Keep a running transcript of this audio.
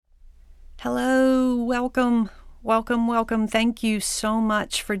Hello, welcome, welcome, welcome. Thank you so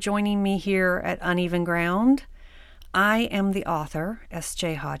much for joining me here at Uneven Ground. I am the author,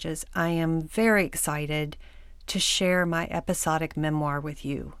 S.J. Hodges. I am very excited to share my episodic memoir with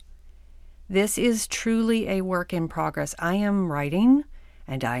you. This is truly a work in progress. I am writing,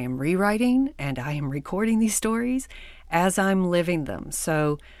 and I am rewriting, and I am recording these stories as I'm living them.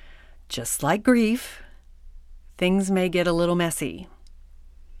 So, just like grief, things may get a little messy.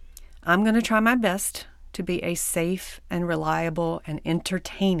 I'm going to try my best to be a safe and reliable and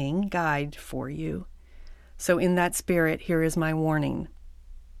entertaining guide for you. So in that spirit, here is my warning.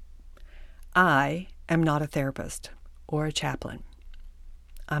 I am not a therapist or a chaplain.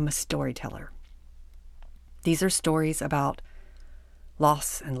 I'm a storyteller. These are stories about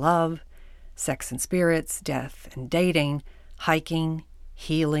loss and love, sex and spirits, death and dating, hiking,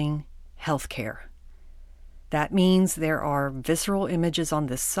 healing, healthcare. That means there are visceral images on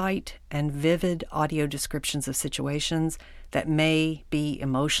this site and vivid audio descriptions of situations that may be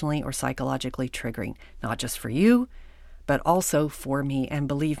emotionally or psychologically triggering, not just for you, but also for me. And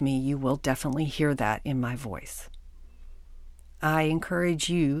believe me, you will definitely hear that in my voice. I encourage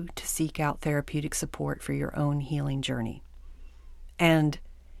you to seek out therapeutic support for your own healing journey. And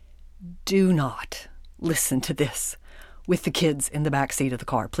do not listen to this with the kids in the back seat of the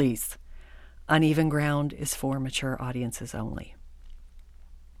car, please. Uneven Ground is for mature audiences only.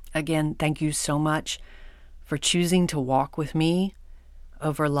 Again, thank you so much for choosing to walk with me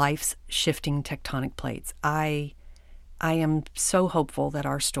over life's shifting tectonic plates. I am so hopeful that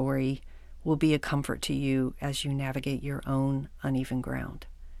our story will be a comfort to you as you navigate your own uneven ground.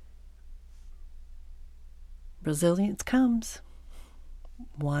 Resilience comes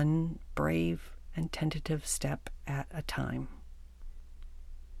one brave and tentative step at a time.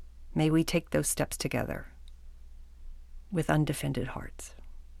 May we take those steps together with undefended hearts.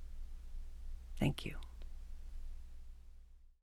 Thank you.